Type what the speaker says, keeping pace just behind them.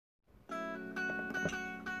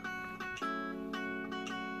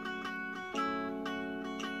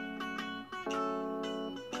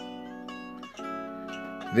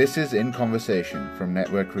This is In Conversation from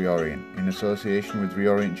Network Reorient in association with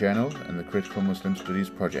Reorient Journal and the Critical Muslim Studies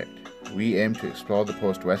Project. We aim to explore the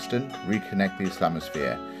post-Western, reconnect the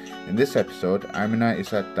Islamosphere. In this episode, Amina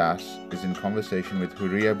Issat Das is in conversation with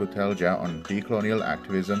Houria Boutelja on decolonial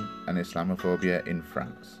activism and Islamophobia in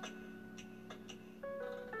France.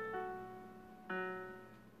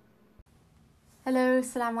 Hello,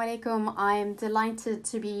 Assalamu alaikum. I am delighted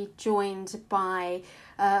to be joined by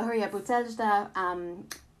Houria Boutelja,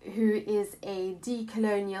 who is a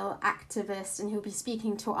decolonial activist, and he'll be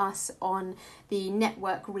speaking to us on the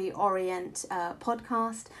Network Reorient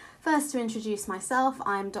podcast. First, to introduce myself,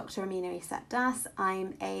 I'm Dr. Amina Issat Das.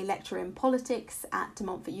 I'm a lecturer in politics at De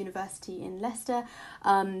Montfort University in Leicester.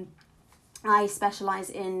 I specialise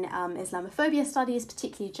in Islamophobia studies,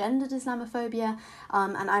 particularly gendered Islamophobia,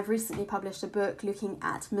 and I've recently published a book looking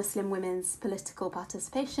at Muslim women's political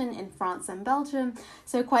participation in France and Belgium.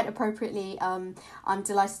 So quite appropriately, I'm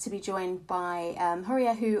delighted to be joined by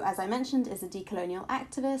Houria, who, as I mentioned, is a decolonial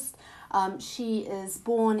activist. She is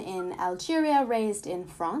born in Algeria, raised in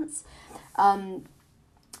France.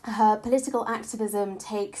 Her political activism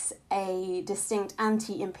takes a distinct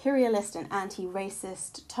anti-imperialist and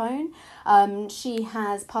anti-racist tone. She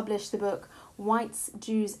has published the book Whites,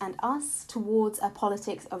 Jews and Us, Towards a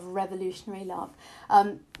Politics of Revolutionary Love.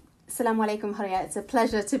 Assalamu alaikum, Houria. It's a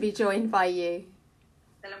pleasure to be joined by you.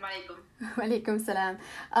 Assalamu alaikum. Wa alaikum salam.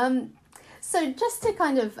 So just to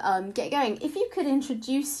kind of get going, if you could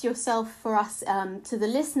introduce yourself for us to the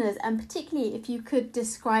listeners, and particularly if you could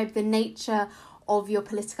describe the nature of your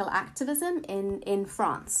political activism in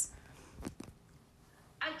France.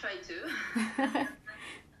 I try to.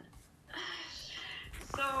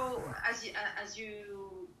 So, as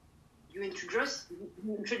you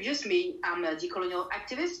introduced me, I'm a decolonial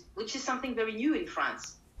activist, which is something very new in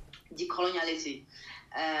France, decoloniality.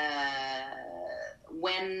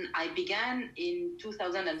 When I began in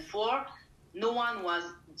 2004, no one was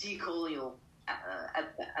decolonial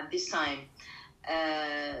at this time.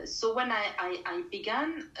 So when I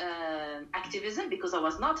began activism, because I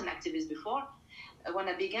was not an activist before, when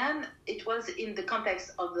I began, it was in the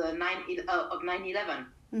context of the 9/11.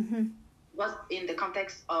 Mm-hmm. It was in the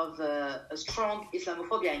context of a strong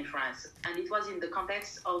Islamophobia in France, and it was in the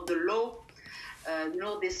context of the law,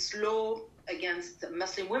 this law against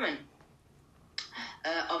Muslim women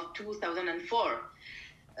of 2004.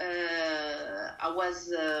 I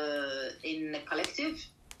was in a collective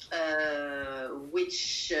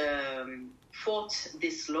which fought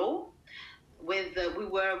this law. We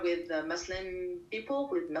were with Muslim people,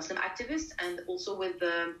 with Muslim activists, and also with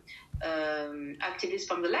activists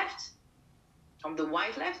from the left, from the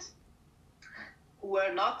white left, who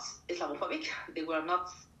were not Islamophobic. They were not.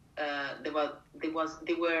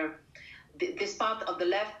 This part of the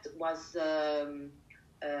left was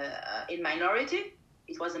in minority.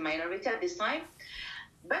 It was a minority at this time.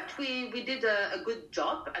 But we did a good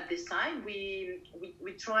job at this time. We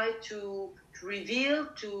tried to reveal,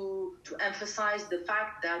 to emphasize the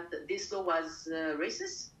fact that this law was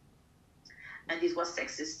racist and it was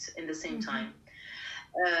sexist in the same time.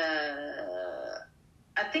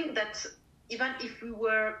 I think that even if we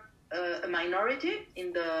were a minority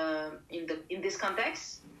in this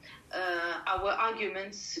context, our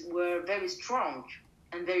arguments were very strong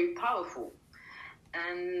and very powerful.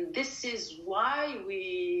 And this is why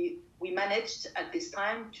we managed at this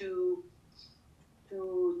time to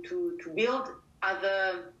build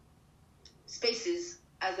other spaces,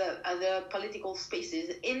 other political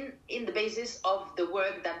spaces in the basis of the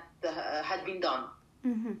work that had been done.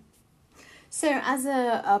 Mm-hmm. So as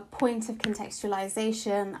a point of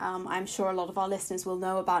contextualization, I'm sure a lot of our listeners will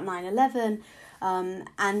know about 9/11.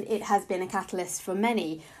 And it has been a catalyst for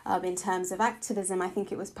many in terms of activism. I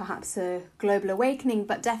think it was perhaps a global awakening,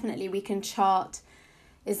 but definitely we can chart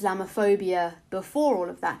Islamophobia before all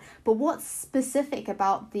of that. But what's specific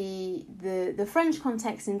about the French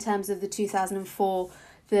context in terms of the 2004,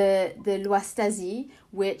 the Loi Stasi,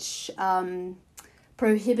 which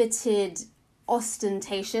prohibited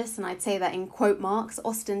ostentatious, and I'd say that in quote marks,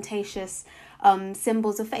 ostentatious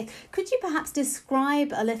symbols of faith. Could you perhaps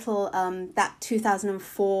describe a little that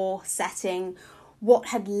 2004 setting, what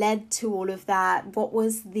had led to all of that, what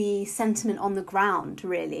was the sentiment on the ground,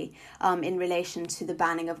 really, in relation to the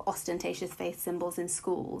banning of ostentatious faith symbols in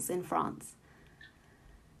schools in France?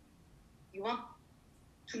 You want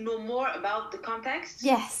to know more about the context?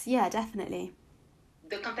 Yes, yeah, definitely.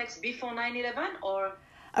 The context before 9/11 or?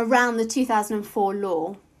 Around the 2004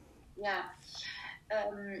 law. Yeah.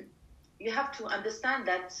 You have to understand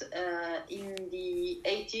that in the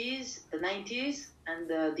 80s, the 90s, and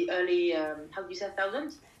the early, how do you say,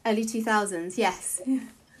 thousands? Early 2000s, yes.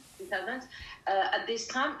 2000s. At this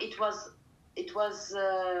time, it was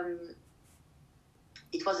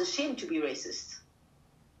a shame to be racist,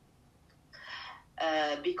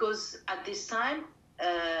 because at this time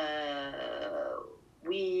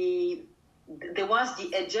there was the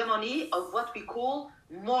hegemony of what we call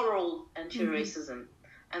moral anti-racism,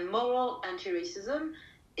 and moral anti-racism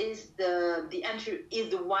is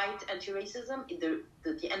the white anti-racism,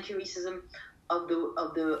 the anti-racism of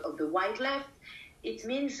the white left. It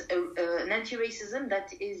means an anti-racism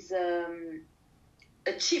that is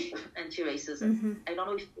a cheap anti-racism. I don't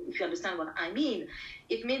know if you understand what I mean.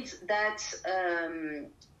 It means that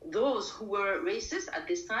those who were racist at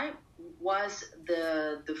this time was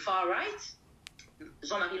the far right,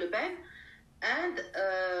 Jean-Marie Le Pen, and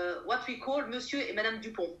what we call Monsieur et Madame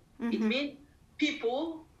Dupont. It means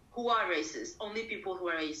people who are racist, only people who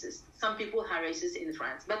are racist. Some people are racist in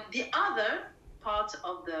France, but the other part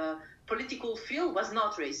of the political field was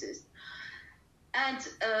not racist. And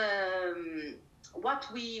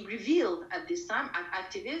what we revealed at this time as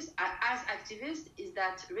activists is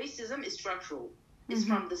that racism is structural. It's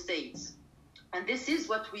from the states, and this is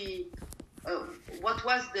what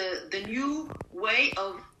was the new way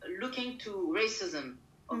of looking to racism.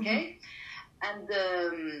 Okay, and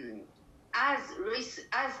as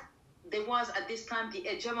there was at this time the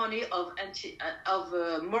hegemony of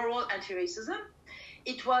moral anti-racism,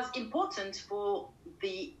 it was important for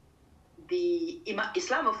the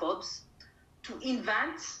Islamophobes to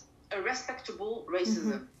invent a respectable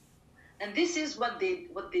racism, and this is what they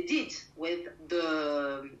did with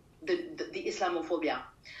the Islamophobia.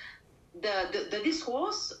 The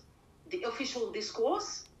discourse, the official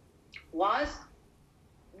discourse, was: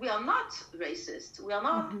 we are not racist. We are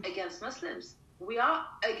not against Muslims. We are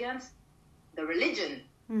against the religion.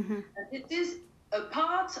 And it is a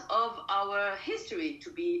part of our history to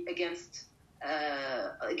be against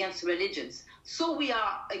religions. So we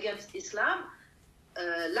are against Islam,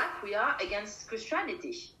 like we are against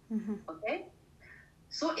Christianity. Okay?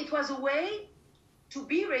 So it was a way to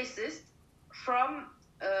be racist from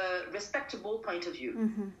a respectable point of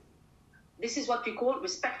view. This is what we call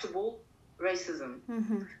respectable racism.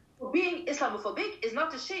 Being Islamophobic is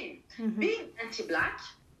not a shame. Being anti-black,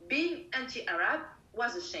 being anti-Arab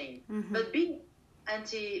was a shame. But being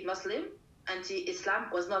anti-Muslim,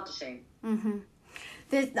 anti-Islam was not a shame.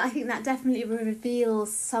 I think that definitely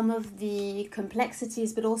reveals some of the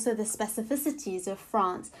complexities, but also the specificities of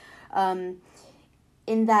France.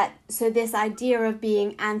 In that, so this idea of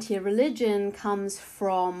being anti-religion comes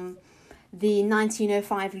from the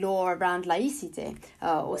 1905 law around laïcité,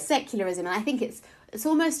 or secularism. And I think it's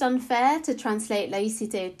almost unfair to translate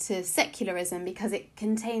laïcité to secularism because it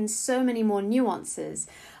contains so many more nuances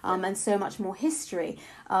and so much more history.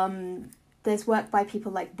 There's work by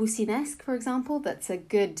people like Boussinesq, for example, that's a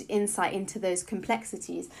good insight into those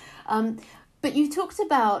complexities. But you talked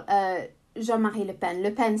about Jean-Marie Le Pen,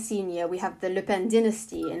 Le Pen Senior. We have the Le Pen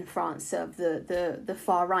dynasty in France of the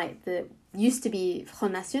far right that used to be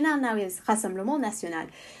Front National, now is Rassemblement National.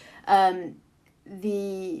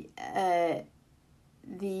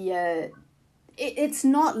 It's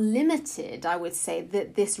not limited, I would say,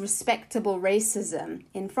 that this respectable racism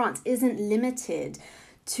in France isn't limited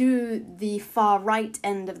to the far right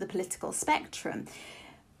end of the political spectrum.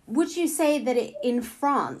 Would you say that in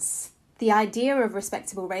France, the idea of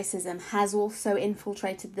respectable racism has also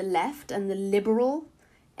infiltrated the left and the liberal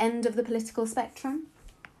end of the political spectrum?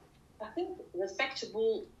 I think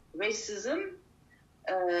respectable racism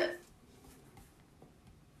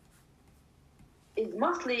is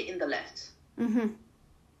mostly in the left,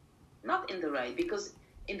 not in the right, because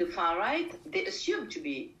in the far right, they assume to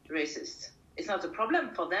be racist. It's not a problem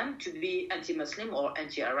for them to be anti-Muslim or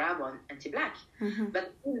anti-Arab or anti-Black.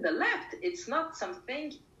 But in the left, it's not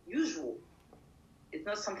something usual. It's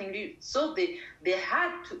not something new. So they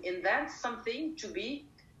had to invent something to be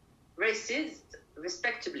racist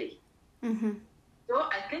respectably. So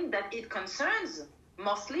I think that it concerns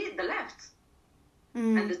mostly the left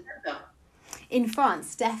and the center. In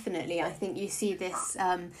France, definitely, I think you see this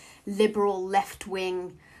liberal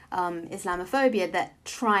left-wing Islamophobia that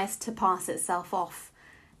tries to pass itself off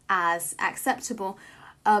as acceptable.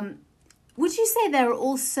 Would you say there are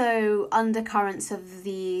also undercurrents of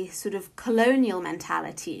the sort of colonial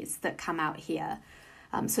mentalities that come out here,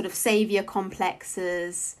 sort of saviour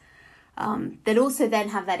complexes, that also then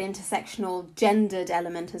have that intersectional gendered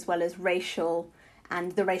element as well as racial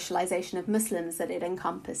and the racialization of Muslims that it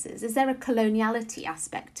encompasses? Is there a coloniality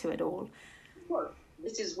aspect to it all? Sure.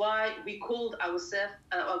 This is why we called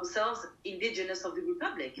ourselves indigenous of the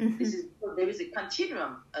Republic. There is a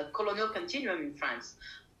continuum, a colonial continuum in France.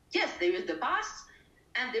 Yes, there is the past,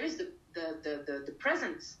 and there is the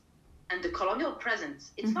present and the colonial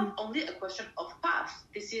present. It's not only a question of past.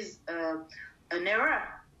 This is an error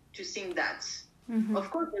to think that. Of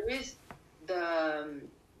course, there is the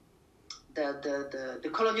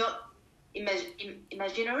colonial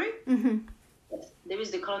imaginary. Yes, there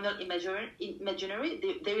is the colonial imaginary.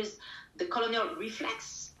 There is the colonial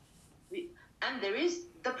reflex, and there is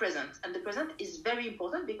the present. And the present is very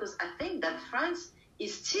important because I think that France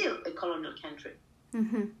is still a colonial country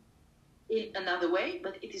in another way,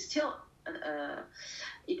 but it is still a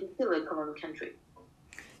colonial country.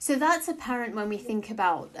 So that's apparent when we think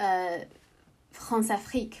about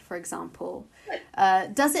France-Afrique, for example.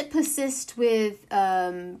 Does it persist with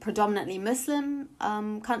predominantly Muslim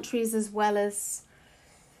countries as well as,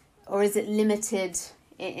 or is it limited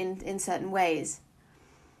in certain ways?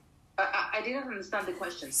 I didn't understand the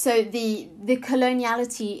question. So the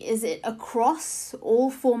coloniality, is it across all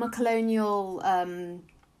former colonial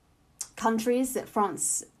countries that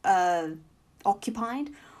France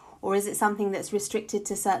occupied, or is it something that's restricted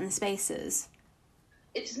to certain spaces?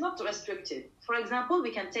 It's not restricted. For example,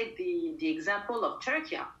 we can take the example of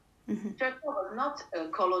Turkey. Turkey was not a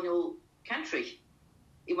colonial country.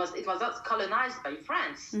 It was not colonized by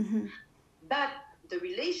France. But the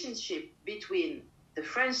relationship between the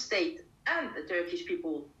French state and the Turkish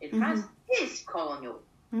people in France is colonial.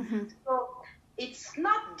 So it's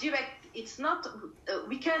not direct. It's not.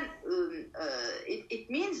 We can. It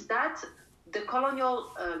means that the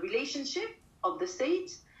colonial relationship of the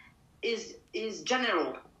state is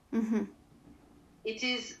general. It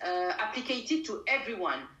is applicated to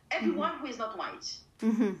everyone who is not white.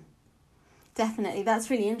 Definitely, that's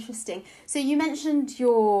really interesting. So you mentioned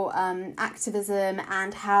your activism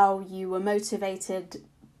and how you were motivated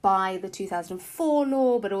by the 2004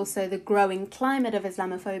 law, but also the growing climate of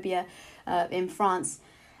Islamophobia in France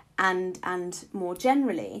and more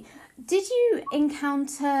generally. Did you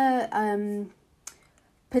encounter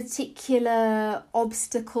particular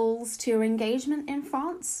obstacles to your engagement in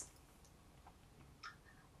France?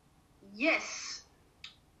 Yes.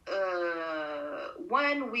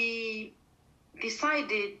 When we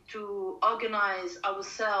decided to organize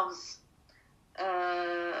ourselves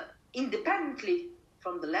independently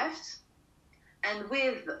from the left and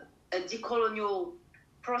with a decolonial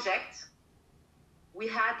project, we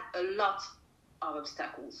had a lot of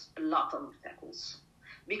obstacles,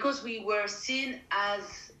 because we were seen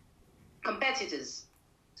as competitors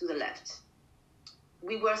to the left.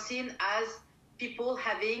 We were seen as people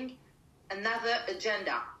having another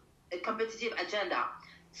agenda, a competitive agenda,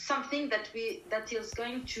 something that is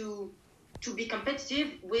going to be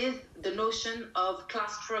competitive with the notion of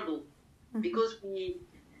class struggle, because we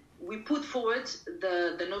put forward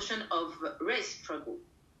the notion of race struggle.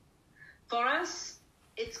 For us,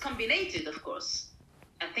 it's combined, of course.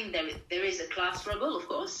 I think there is a class struggle, of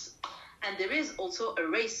course, and there is also a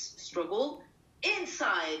race struggle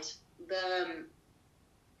inside the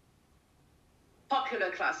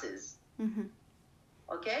popular classes.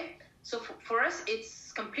 Okay? So for us,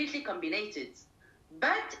 it's completely combined.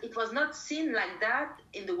 But it was not seen like that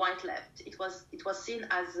in the white left. It was seen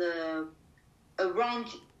as a wrong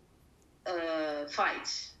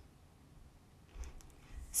fight.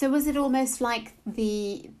 So was it almost like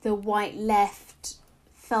the white left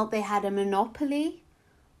felt they had a monopoly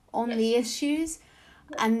on the issues?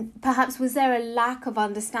 And perhaps was there a lack of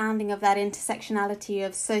understanding of that intersectionality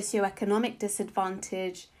of socioeconomic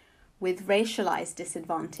disadvantage with racialized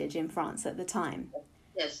disadvantage in France at the time?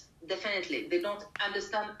 Yes, definitely. They don't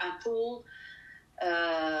understand at all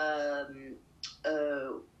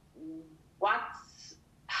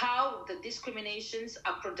how the discriminations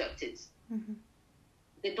are conducted.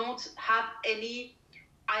 They don't have any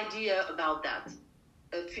idea about that.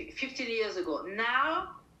 15 years ago.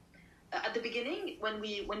 Now, at the beginning, when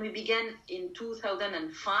we began in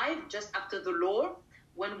 2005, just after the law,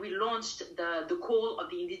 when we launched the call of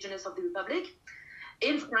the indigenous of the Republic,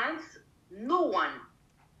 in France, no one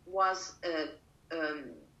was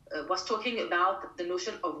talking about the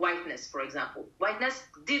notion of whiteness, for example. Whiteness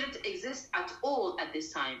didn't exist at all at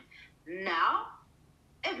this time. Now,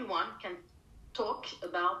 everyone can talk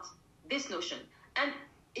about this notion. And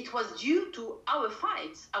it was due to our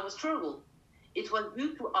fight, our struggle. It was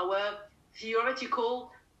due to our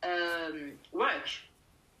theoretical work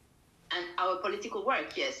and our political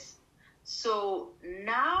work, yes. So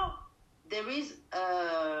now there is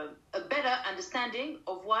a better understanding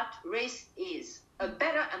of what race is, a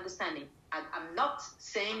better understanding. I'm not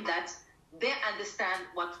saying that they understand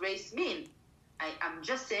what race means. I'm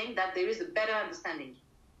just saying that there is a better understanding.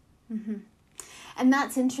 And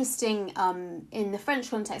that's interesting in the French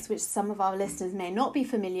context, which some of our listeners may not be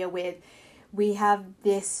familiar with. We have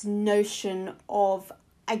this notion of,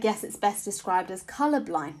 I guess it's best described as colour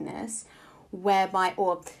blindness, whereby,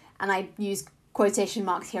 and I use quotation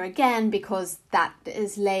marks here again because that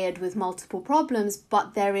is layered with multiple problems,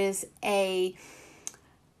 but there is a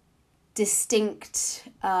distinct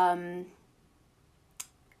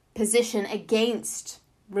position against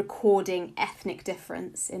recording ethnic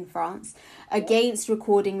difference in France, against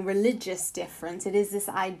recording religious difference. It is this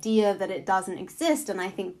idea that it doesn't exist, and I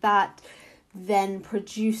think that then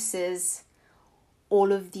produces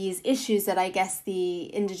all of these issues that I guess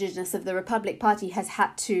the indigenous of the Republic Party has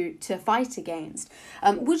had to fight against.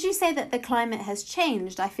 Would you say that the climate has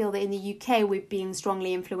changed? I feel that in the UK we've been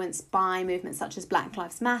strongly influenced by movements such as Black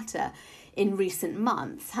Lives Matter in recent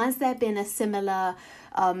months. Has there been a similar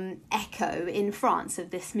echo in France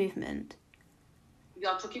of this movement? You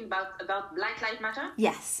are talking about Black Lives Matter?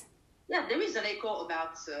 Yes. Yeah, there is an echo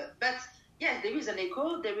about, but yes, there is an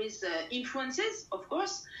echo. There is influences, of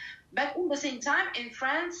course. But at the same time, in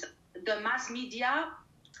France, the mass media,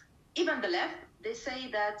 even the left, they say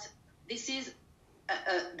that this is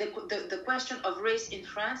the question of race in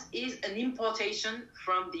France is an importation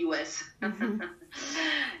from the US. Mm-hmm.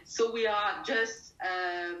 So we are just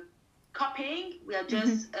copying, we are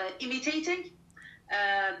just imitating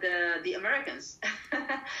the Americans.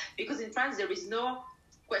 Because in France, there is no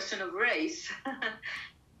question of race.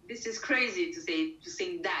 This is crazy to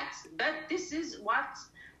think that. But this is what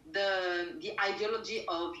the ideology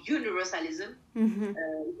of universalism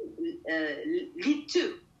lead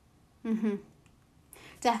to. Mm-hmm.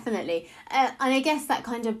 Definitely. And I guess that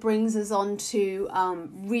kind of brings us on to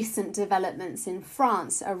recent developments in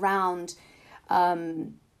France around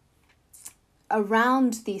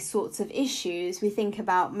these sorts of issues. We think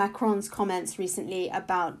about Macron's comments recently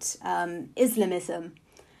about Islamism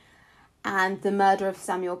and the murder of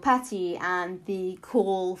Samuel Paty and the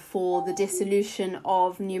call for the dissolution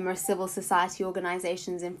of numerous civil society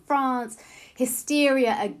organisations in France,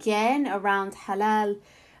 hysteria again around halal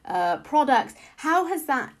products. How has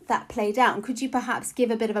that played out? And could you perhaps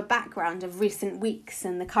give a bit of a background of recent weeks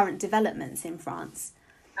and the current developments in France?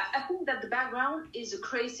 I think that the background is a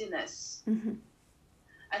craziness. Mm-hmm.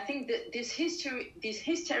 I think that this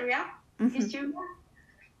hysteria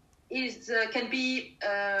is can be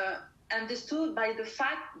understood by the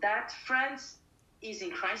fact that France is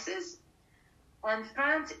in crisis and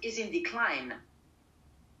France is in decline.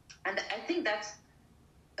 And I think that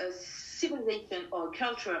a civilization or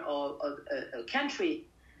culture or a country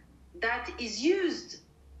that is used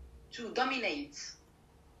to dominate,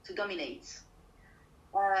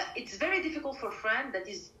 it's very difficult for France that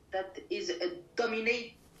is a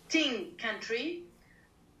dominating country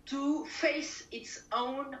to face its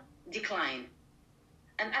own decline.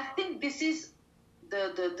 And I think this is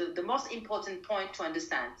the most important point to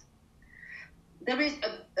understand. There is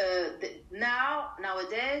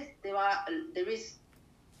nowadays there is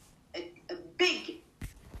a big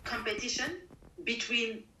competition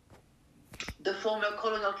between the former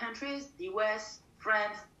colonial countries, the US,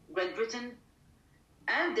 France, Great Britain,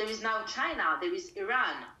 and there is now China, there is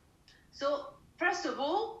Iran. So first of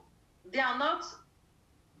all, they are not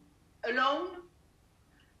alone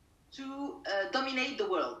to dominate the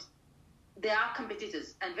world. They are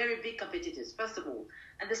competitors and very big competitors, first of all.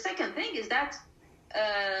 And the second thing is that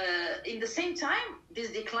in the same time,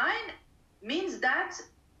 this decline means that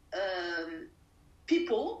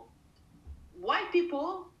white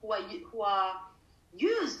people who are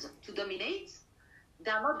used to dominate,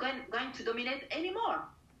 they are not going to dominate anymore.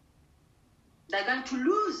 They're going to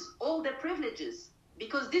lose all their privileges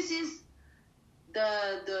because this is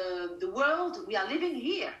the world we are living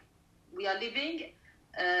here. We are living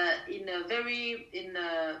in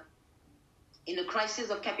a crisis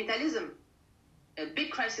of capitalism, a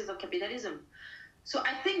big crisis of capitalism. So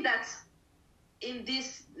I think that in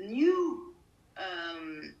this new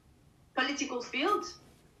political field,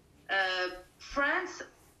 France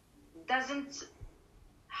doesn't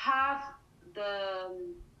have the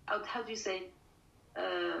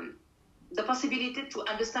possibility to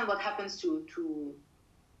understand what happens to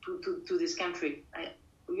this country.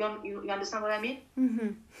 You understand what I mean?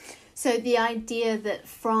 Mm-hmm. So the idea that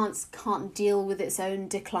France can't deal with its own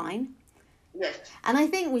decline. Yes. And I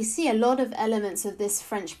think we see a lot of elements of this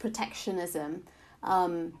French protectionism,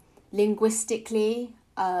 linguistically,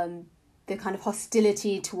 the kind of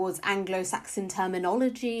hostility towards Anglo-Saxon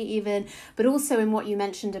terminology even, but also in what you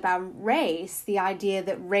mentioned about race, the idea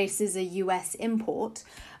that race is a US import,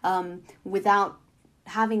 without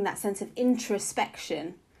having that sense of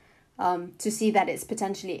introspection to see that it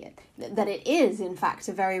is in fact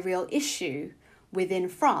a very real issue within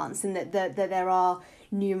France, and that there are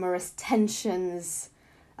numerous tensions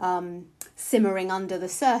simmering under the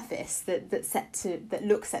surface that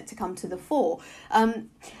look set to come to the fore.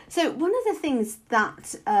 So one of the things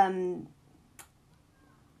that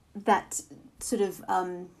sort of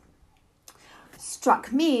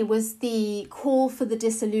struck me was the call for the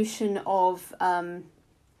dissolution of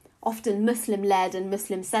often Muslim-led and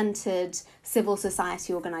Muslim-centered civil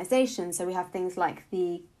society organizations. So we have things like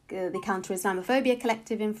the Counter-Islamophobia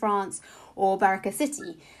Collective in France or Baraka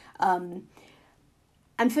City. And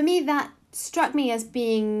for me, that struck me as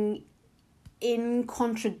being in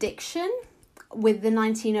contradiction with the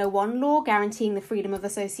 1901 law guaranteeing the freedom of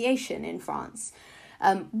association in France.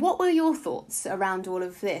 What were your thoughts around all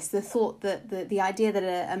of this? The thought that the idea that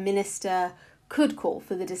a minister could call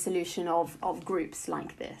for the dissolution of groups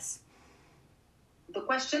like this? The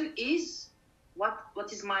question is,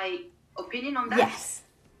 what is my opinion on that? Yes.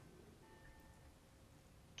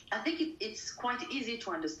 I think it's quite easy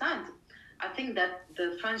to understand. I think that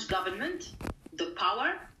the French government, the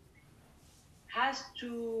power, has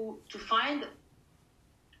to find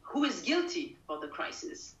who is guilty for the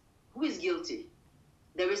crisis. Who is guilty?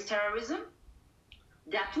 There is terrorism.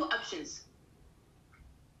 There are two options.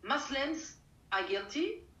 Muslims are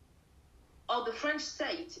guilty, or the French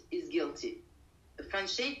state is guilty. The French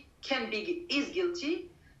state is guilty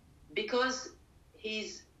because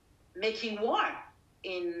he's making war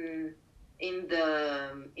in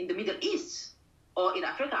the Middle East or in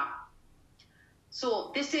Africa.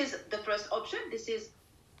 So this is the first option. This is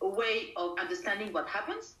a way of understanding what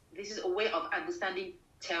happens. This is a way of understanding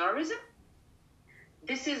terrorism.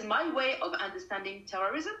 This is my way of understanding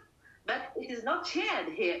terrorism, but it is not shared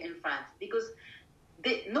here in France because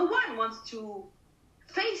no one wants to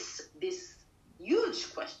face this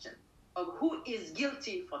huge question of who is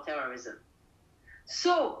guilty for terrorism.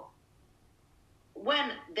 So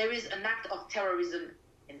when there is an act of terrorism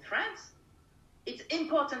in France, it's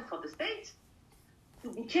important for the state to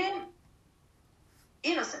become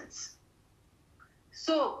innocent.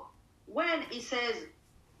 So when he says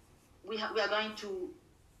we are going to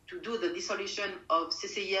do the dissolution of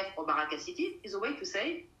CCIF or Baraka City, is a way to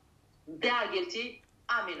say they are guilty,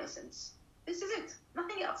 I'm innocent. This is it,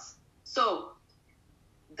 nothing else. So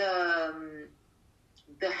the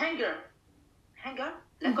anger,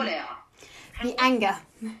 la colère. The anger,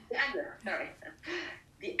 sorry.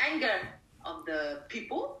 The anger of the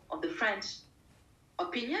people, of the French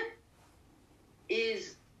opinion,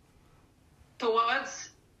 is towards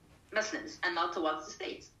Muslims and not towards the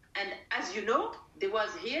state. And as you know, there was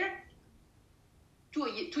here,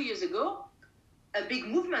 2 years ago, a big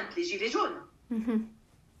movement, les Gilets jaunes. Mm-hmm.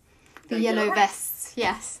 The yellow vests,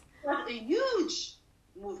 yes. It was a huge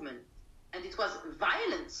movement, and it was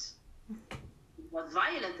violent. It was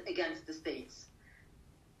violent against the states.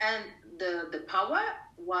 And the power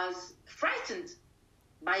was frightened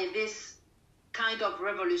by this kind of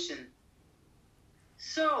revolution.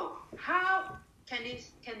 So how can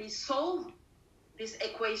he solve this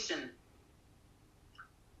equation?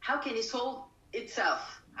 How can he solve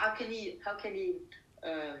itself? How can he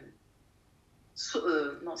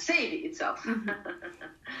save itself? Mm-hmm.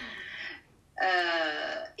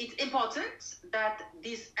 It's important that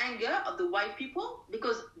this anger of the white people,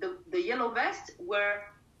 because the yellow vests were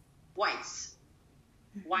whites,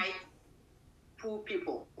 white poor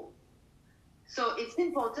people. So it's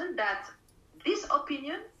important that this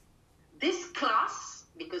opinion, this class,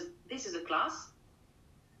 because this is a class,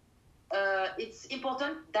 it's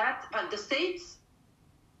important that the state,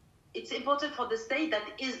 it's important for the state that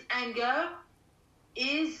his anger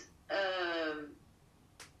is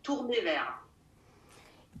tourné vers.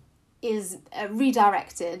 Is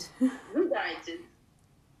redirected. Redirected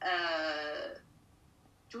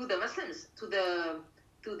to the Muslims, to the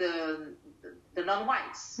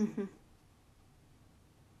non-whites. Mm-hmm.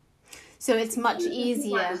 So it's much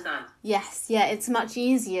easier. Yes, yeah, it's much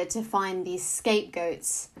easier to find these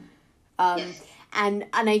scapegoats. Yes. And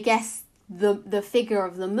I guess the figure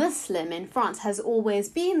of the Muslim in France has always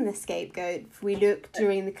been the scapegoat. If we look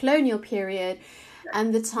during the colonial period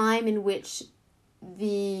and the time in which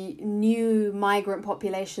the new migrant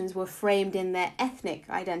populations were framed in their ethnic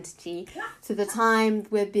identity, to the time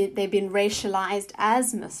where they've been racialized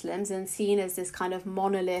as Muslims and seen as this kind of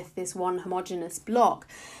monolith, this one homogenous block,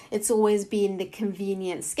 it's always been the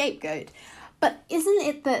convenient scapegoat. But isn't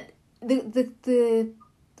it that the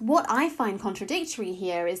what I find contradictory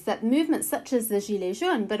here is that movements such as the Gilets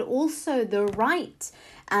jaunes, but also the right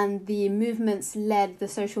and the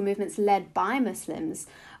social movements led by Muslims,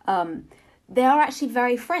 they are actually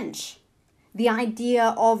very French. The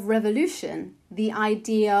idea of revolution, the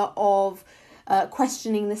idea of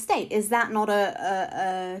questioning the state, is that not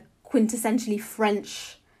a quintessentially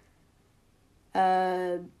French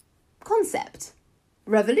concept?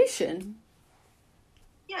 Revolution.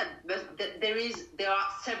 Yeah, but there are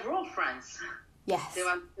several France. Yes.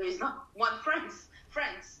 There is not one France.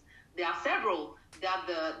 There are several.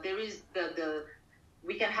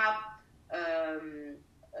 We can have a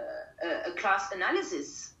class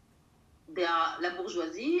analysis. There are la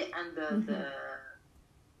bourgeoisie and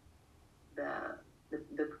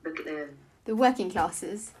the working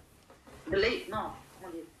classes. The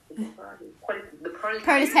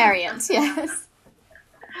proletariat. Yes.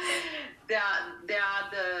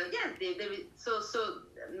 So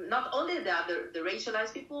not only there are the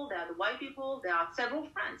racialized people, there are the white people, there are several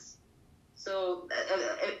France. So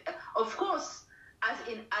of course, as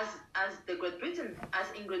in Great Britain,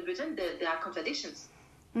 there are contradictions.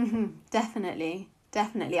 Mm-hmm. Definitely.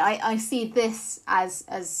 I see this as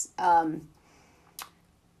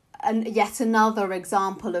yet another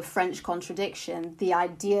example of French contradiction, the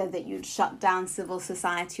idea that you'd shut down civil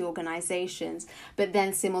society organizations, but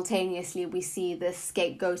then simultaneously we see the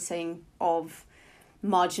scapegoating of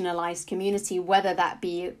marginalized community, whether that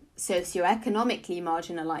be socioeconomically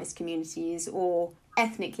marginalized communities or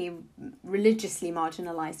ethnically, religiously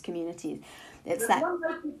marginalized communities. It's that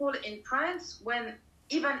white people in France, when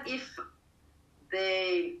even if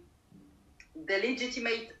they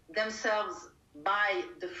legitimate themselves by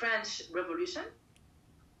the French Revolution,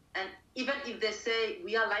 and even if they say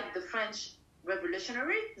we are like the French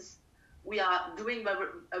revolutionaries, we are doing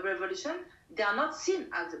a revolution, they are not seen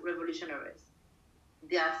as revolutionaries.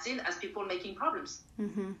 They are seen as people making problems.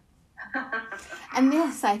 Mm-hmm. And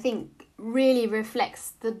this, I think, really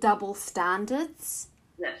reflects the double standards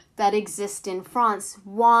that exist in France.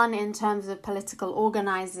 One, in terms of political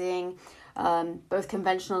organizing, both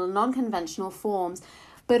conventional and non-conventional forms,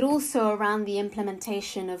 but also around the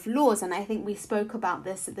implementation of laws. And I think we spoke about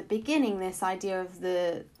this at the beginning, this idea of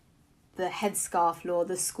the headscarf law,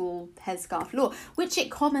 the school headscarf law, which it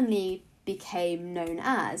commonly became known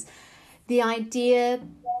as. The idea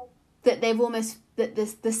that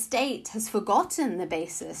the state has forgotten the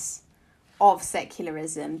basis of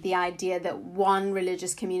secularism, the idea that one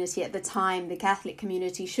religious community at the time, the Catholic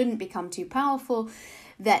community, shouldn't become too powerful,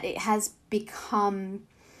 that it has become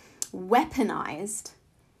weaponized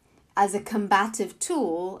as a combative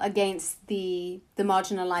tool against the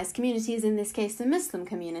marginalized communities, in this case the Muslim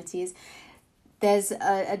communities. There's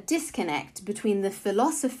a disconnect between the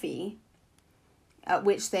philosophy at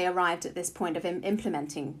which they arrived at this point of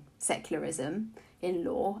implementing secularism in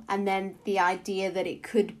law, and then the idea that it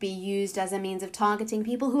could be used as a means of targeting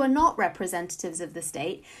people who are not representatives of the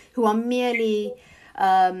state, who are merely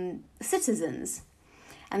citizens.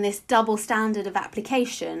 And this double standard of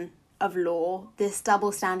application of law, this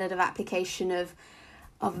double standard of application of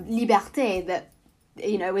liberté that,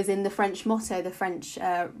 is in the French motto, the French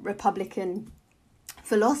Republican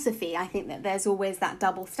philosophy. I think that there's always that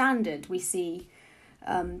double standard we see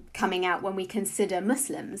coming out when we consider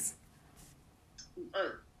Muslims.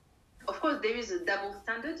 Of course, there is a double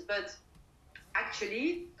standard, but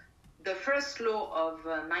actually, the first law of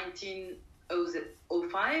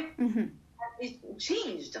 1905 is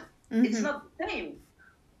changed. Mm-hmm. It's not the same.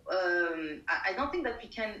 I don't think that we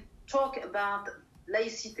can talk about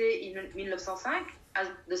laïcité in 1905 as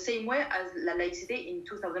the same way as la laïcité in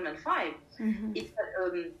 2005. Mm-hmm.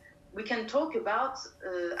 We can talk about,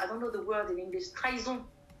 I don't know the word in English, trahison.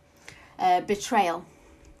 Betrayal.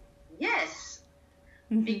 Yes.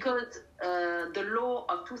 Mm-hmm. Because the law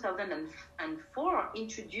of 2004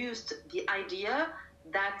 introduced the idea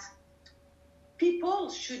that people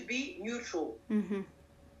should be neutral. Mm-hmm.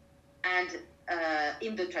 And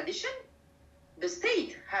in the tradition, the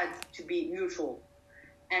state had to be neutral.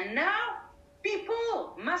 And now,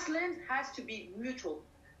 Muslims, has to be neutral.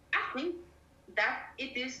 I think that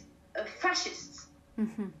it is a fascist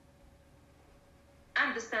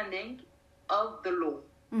understanding of the law.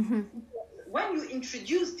 Mm-hmm. When you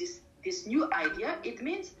introduce this new idea, it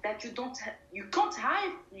means that you can't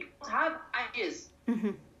have ideas.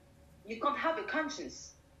 Mm-hmm. You can't have a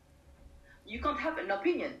conscience. You can't have an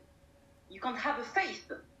opinion. You can't have a faith,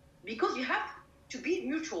 because you have to be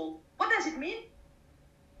neutral. What does it mean?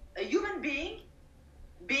 A human being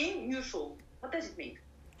being neutral. What does it mean?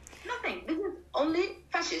 Nothing. This is only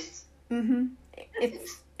fascists. Mm-hmm.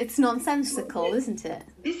 It's nonsensical, isn't it?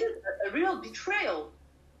 This is a real betrayal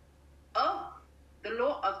of the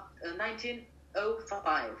law of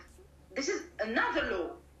 1905. This is another law,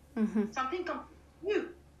 something completely new.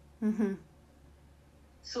 Mm-hmm.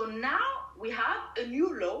 So now we have a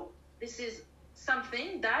new law. This is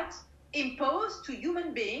something that imposed to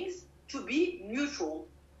human beings to be neutral.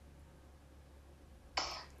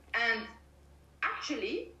 And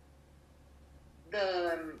actually,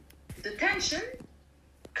 the tension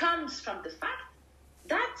comes from the fact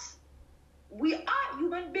that we are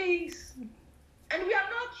human beings and we are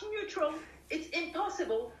not neutral. It's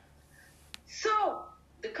impossible. So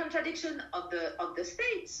the contradiction of the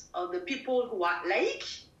states, of the people who are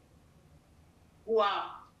laïc, who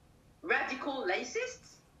are radical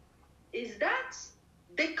laicists, is that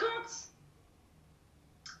they can't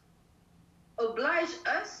oblige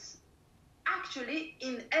us actually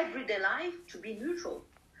in everyday life to be neutral.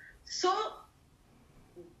 So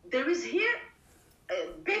there is here a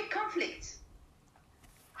big conflict.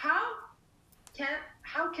 How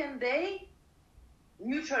can they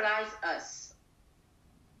neutralize us?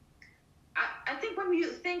 I think when we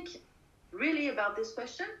think really about this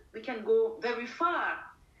question, we can go very far,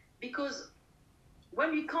 because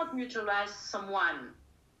when we can't neutralize someone,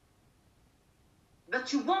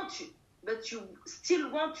 but you still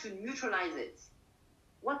want to neutralize it,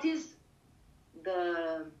 what is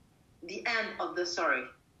the end of the story?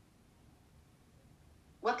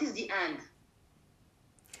 What is the end?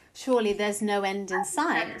 Surely there's no end in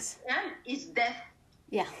sight. The end is death.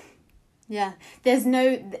 Yeah. There's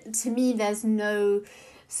no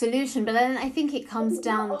solution. But then I think it comes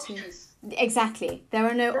down to exactly. There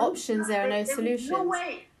are no options. There are no solutions. No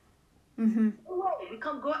way. No way. We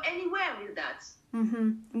can't go anywhere with that.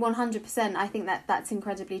 100%. I think that's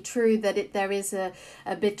incredibly true, that there is a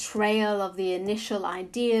betrayal of the initial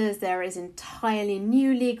ideas. There is entirely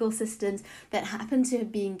new legal systems that happen to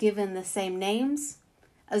have been given the same names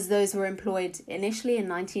as those were employed initially in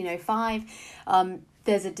 1905.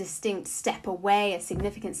 There's a distinct step away, a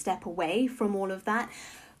significant step away from all of that.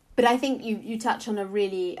 But I think you touch on a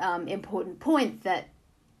really important point, that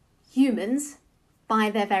humans, by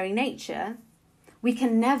their very nature, we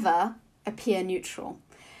can never appear neutral.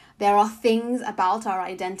 There are things about our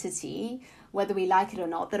identity, whether we like it or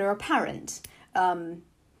not, that are apparent. And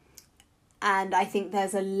I think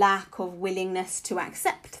there's a lack of willingness to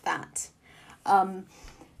accept that.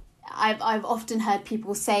 I've often heard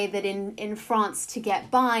people say that in France, to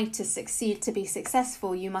get by, to succeed, to be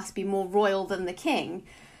successful, you must be more royal than the king.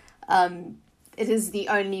 It is the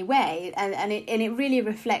only way, and it really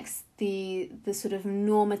reflects the sort of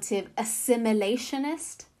normative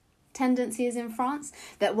assimilationist tendencies in France,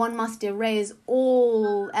 that one must erase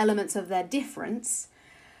all elements of their difference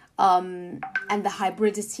and the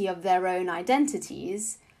hybridity of their own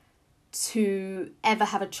identities to ever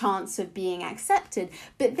have a chance of being accepted.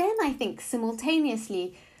 But then I think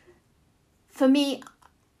simultaneously, for me,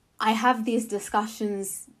 I have these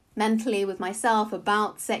discussions mentally with myself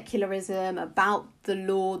about secularism, about the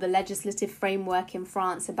law, the legislative framework in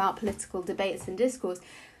France, about political debates and discourse.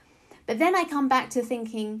 But then I come back to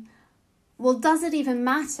thinking, well, does it even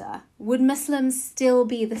matter? Would Muslims still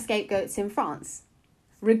be the scapegoats in France,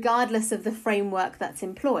 regardless of the framework that's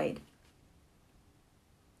employed?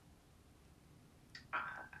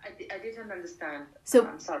 I didn't understand. So,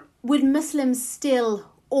 I'm sorry. Would Muslims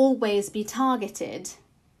still always be targeted,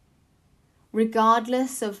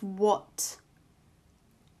 regardless of what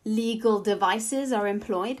legal devices are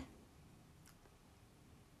employed?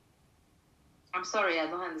 I'm sorry, I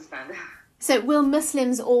don't understand. So will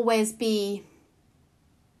Muslims always be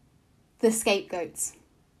the scapegoats,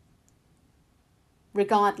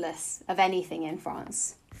 regardless of anything in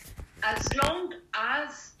France? As long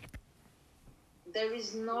as there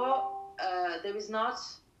is not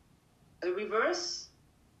a reverse,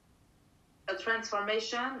 a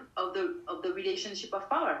transformation of the relationship of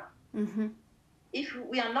power. Mm-hmm. If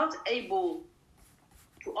we are not able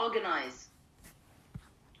to organize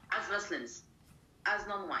as Muslims, as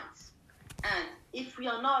non-whites, and if we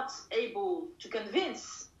are not able to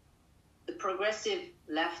convince the progressive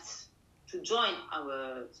left to join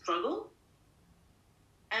our struggle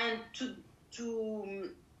and to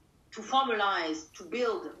formalize, to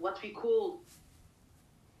build what we call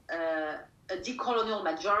a decolonial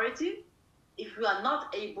majority, if we are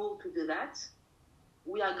not able to do that,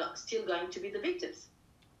 we are still going to be the victims.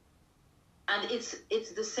 And it's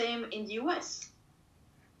the same in the US.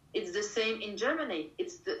 It's the same in Germany.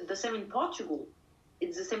 It's the same in Portugal.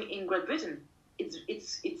 It's the same in Great Britain.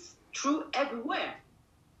 It's true everywhere.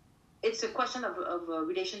 It's a question of a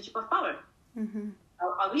relationship of power. Mm-hmm.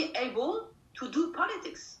 Are we able to do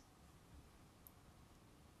politics?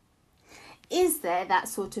 Is there that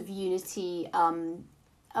sort of unity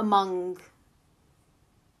among,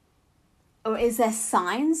 or is there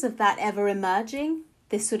signs of that ever emerging?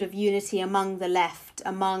 this sort of unity among the left,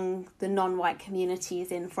 among the non-white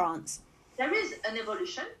communities in France? There is an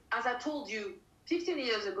evolution. As I told you, 15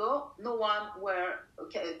 years ago, no one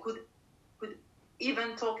could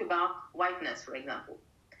even talk about whiteness, for example.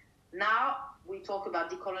 Now we talk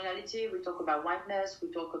about decoloniality, we talk about whiteness,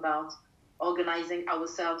 we talk about organizing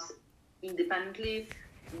ourselves independently.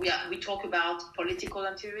 We talk about political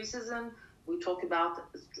anti-racism. We talk about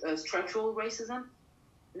structural racism.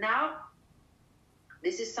 Now,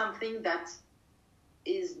 this is something that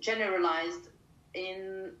is generalized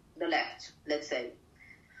in the left, let's say.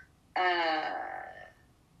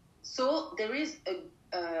 So there is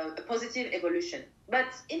a positive evolution. But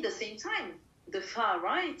in the same time, the far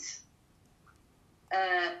right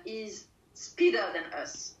is speedier than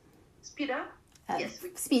us. Speedier? Yes.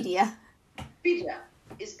 Speedier. Speedier.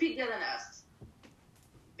 Is speedier than us.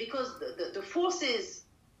 Because the forces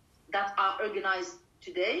that are organized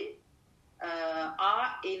today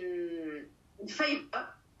are in favor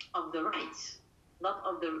of the right, not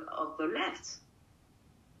of the left.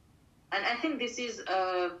 And I think this is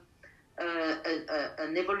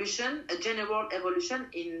an evolution, a general evolution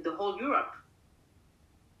in the whole Europe.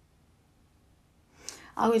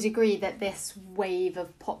 I would agree that this wave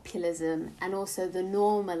of populism and also the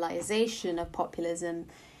normalization of populism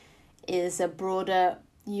is a broader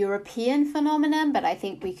European phenomenon, but I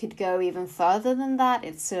think we could go even further than that.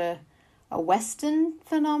 It's a Western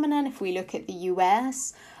phenomenon. If we look at the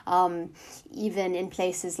US, even in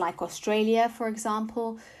places like Australia, for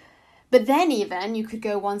example. But then even you could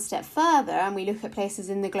go one step further and we look at places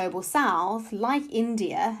in the global south like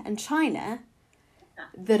India and China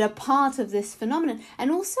that are part of this phenomenon. And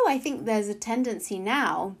also I think there's a tendency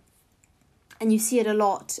now, and you see it a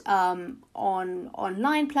lot on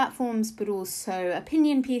online platforms, but also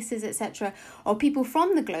opinion pieces, etc., of people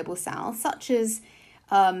from the global south, such as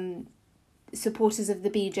supporters of the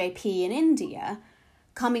BJP in India,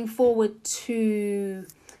 coming forward to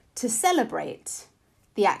celebrate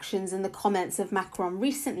the actions and the comments of Macron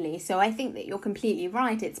recently. So I think that you're completely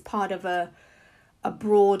right. It's part of a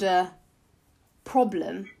broader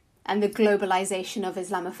problem and the globalization of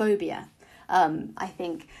Islamophobia, I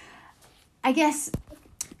think. I guess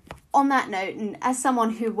on that note, and as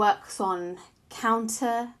someone who works on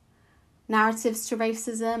counter narratives to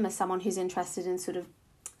racism, as someone who's interested in sort of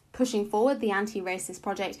pushing forward the anti-racist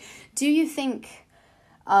project, do you think,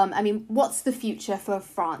 what's the future for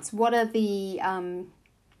France? What are the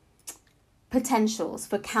potentials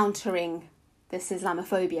for countering this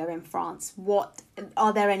Islamophobia in France? What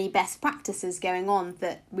are there any best practices going on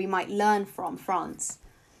that we might learn from France?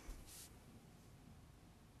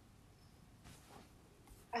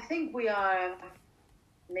 I think we are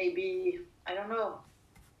maybe, 8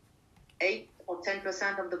 or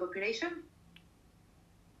 10% of the population.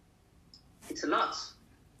 It's a lot.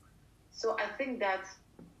 So I think that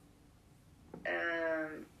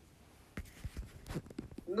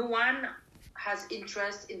no one has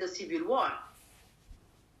interest in the civil war.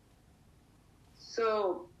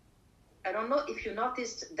 So I don't know if you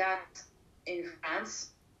noticed that in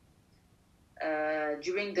France,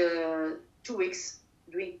 during 2 weeks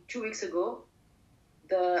ago,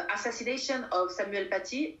 the assassination of Samuel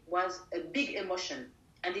Paty was a big emotion,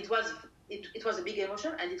 and it was a big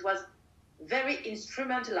emotion, and it was very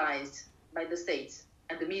instrumentalized by the state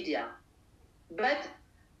and the media. But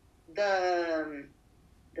les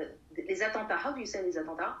attentats, how do you say les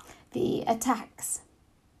attentats? The attacks.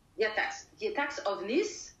 The attacks of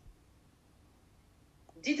Nice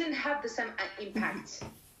didn't have the same impact.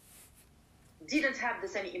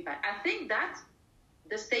 I think that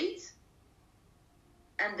the state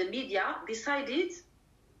and the media decided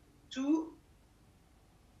to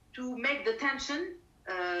make the tension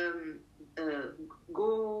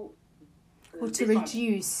go or to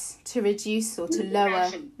reduce or to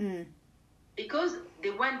lower, because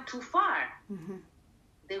they went too far. Mm-hmm.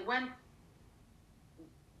 They went.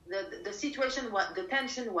 The situation was, the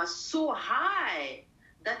tension was so high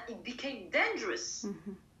that it became dangerous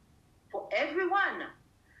for everyone.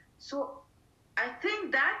 So I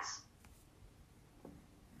think that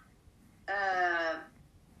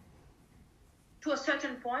to a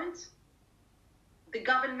certain point, the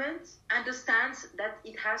government understands that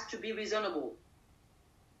it has to be reasonable,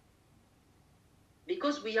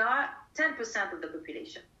 because we are 10% of the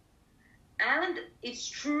population. And it's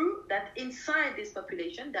true that inside this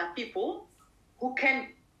population, there are people who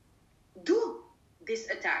can do these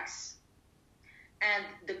attacks. And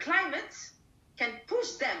the climate can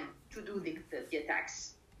push them to do the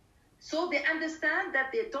attacks. So they understand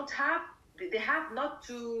that they have not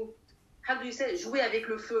to, how do you say, jouer avec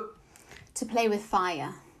le feu? To play with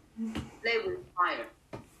fire. Play with fire.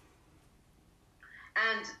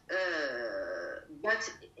 And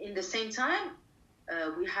but in the same time,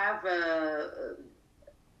 we have a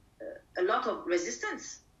lot of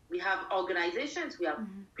resistance. We have organizations. We have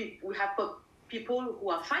people who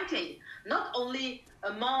are fighting, not only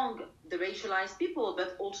among the racialized people,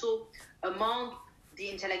 but also among the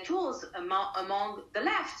intellectuals, among the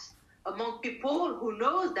left, among people who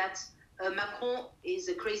know that Macron is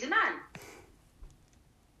a crazy man.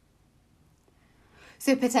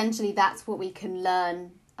 So potentially that's what we can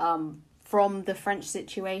learn from the French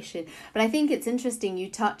situation. But I think it's interesting you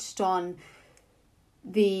touched on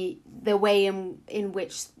the way in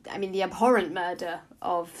which, I mean, the abhorrent murder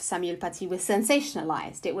of Samuel Paty was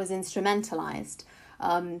sensationalized. It was instrumentalized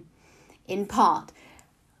in part.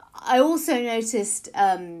 I also noticed,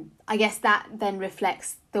 I guess that then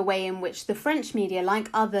reflects the way in which the French media, like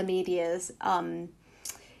other medias,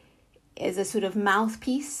 is a sort of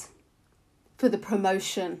mouthpiece for the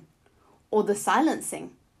promotion or the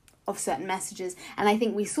silencing of certain messages. And I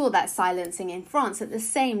think we saw that silencing in France. At the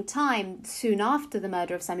same time, soon after the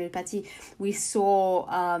murder of Samuel Paty, we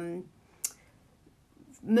saw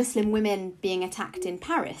Muslim women being attacked in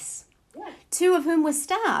Paris, 2 of whom were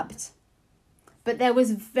stabbed. But there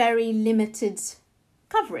was very limited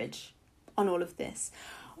coverage on all of this.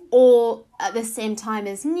 Or at the same time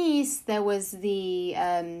as Nice, there was the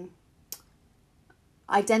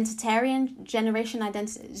Génération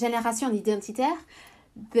Identitaire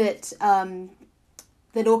that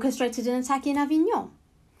orchestrated an attack in Avignon.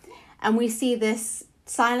 And we see this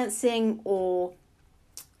silencing or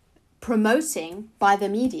promoting by the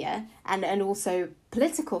media and also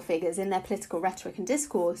political figures in their political rhetoric and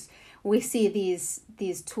discourse. We see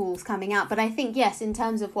these tools coming out. But I think, yes, in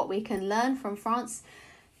terms of what we can learn from France,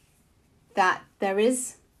 that there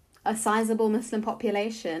is a sizable Muslim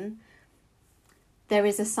population, there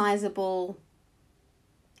is a sizable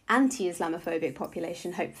anti-Islamophobic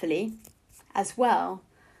population, hopefully, as well.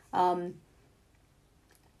 And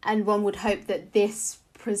one would hope that this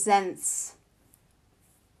presents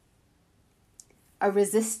a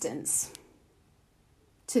resistance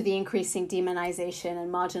to the increasing demonization and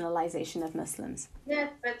marginalization of Muslims. Yes,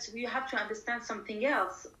 but we have to understand something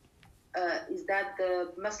else, is that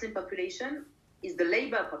the Muslim population is the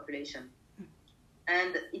labor population.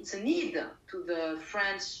 And it's a need to the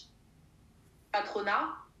French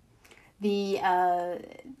patronat. The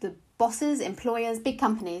bosses, employers, big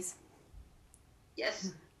companies.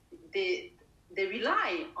 Yes, they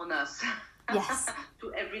rely on us. Yes.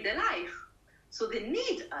 To everyday life. So they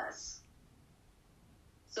need us.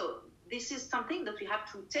 So this is something that we have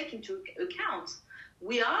to take into account.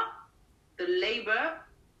 We are the labor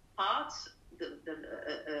part,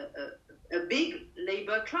 a big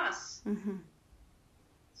labor class. Mm-hmm.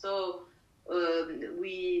 So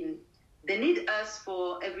they need us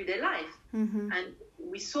for everyday life, mm-hmm. and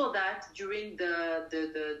we saw that during the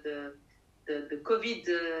COVID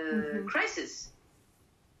mm-hmm. crisis.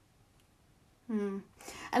 Mm.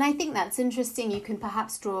 And I think that's interesting. You can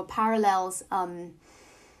perhaps draw parallels.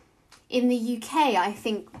 In the UK, I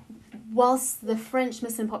think, whilst the French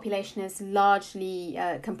Muslim population is largely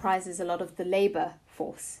comprises a lot of the labour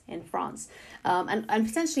force in France, and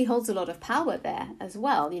potentially holds a lot of power there as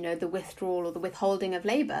well. You know, the withdrawal or the withholding of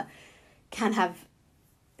labour can have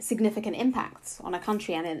significant impacts on a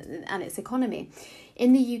country and its economy.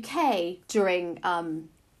 In the UK, during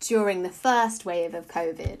the first wave of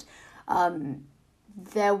COVID,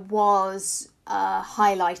 there was a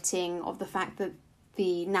highlighting of the fact that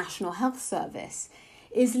the National Health Service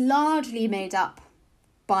is largely made up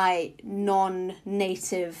by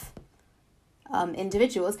non-native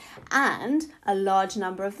individuals, and a large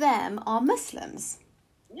number of them are Muslims.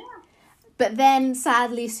 Yeah. But then,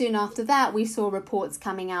 sadly, soon after that, we saw reports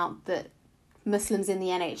coming out that Muslims in the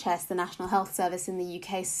NHS, the National Health Service in the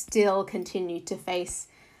UK, still continue to face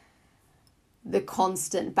the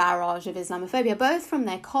constant barrage of Islamophobia, both from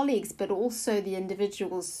their colleagues, but also the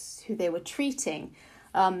individuals who they were treating.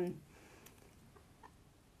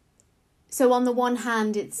 So on the one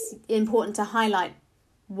hand, it's important to highlight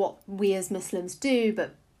what we as Muslims do, but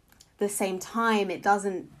at the same time, it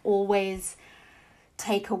doesn't always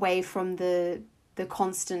take away from the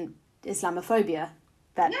constant Islamophobia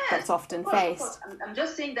that's often faced. I'm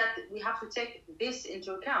just saying that we have to take this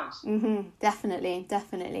into account. Mm-hmm,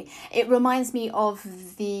 definitely. It reminds me of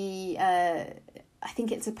the, I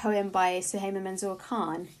think it's a poem by Suhaima Manzoor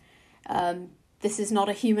Khan. This is not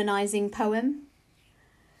a humanizing poem,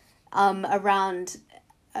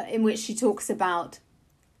 in which she talks about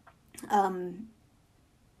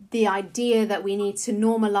the idea that we need to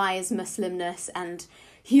normalize Muslimness and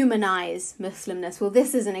humanize Muslimness. Well,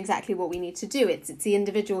 this isn't exactly what we need to do. It's the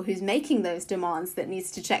individual who's making those demands that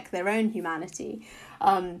needs to check their own humanity.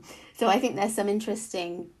 So I think there's some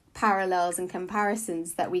interesting parallels and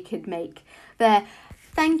comparisons that we could make there.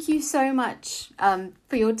 Thank you so much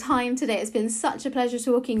for your time today. It's been such a pleasure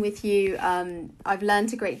talking with you. I've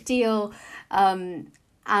learned a great deal, and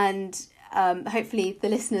hopefully the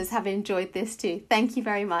listeners have enjoyed this too. Thank you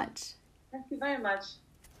very much. Thank you very much.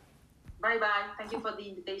 Bye-bye. Thank you for the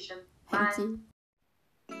invitation. Bye. Thank you.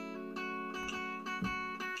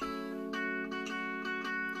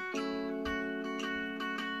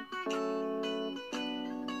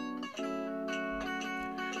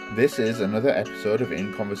 This is another episode of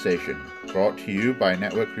In Conversation, brought to you by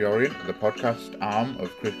Network Reorient, the podcast arm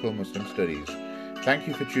of Critical Muslim Studies. Thank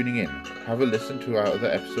you for tuning in. Have a listen to our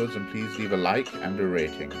other episodes and please leave a like and a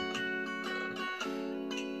rating.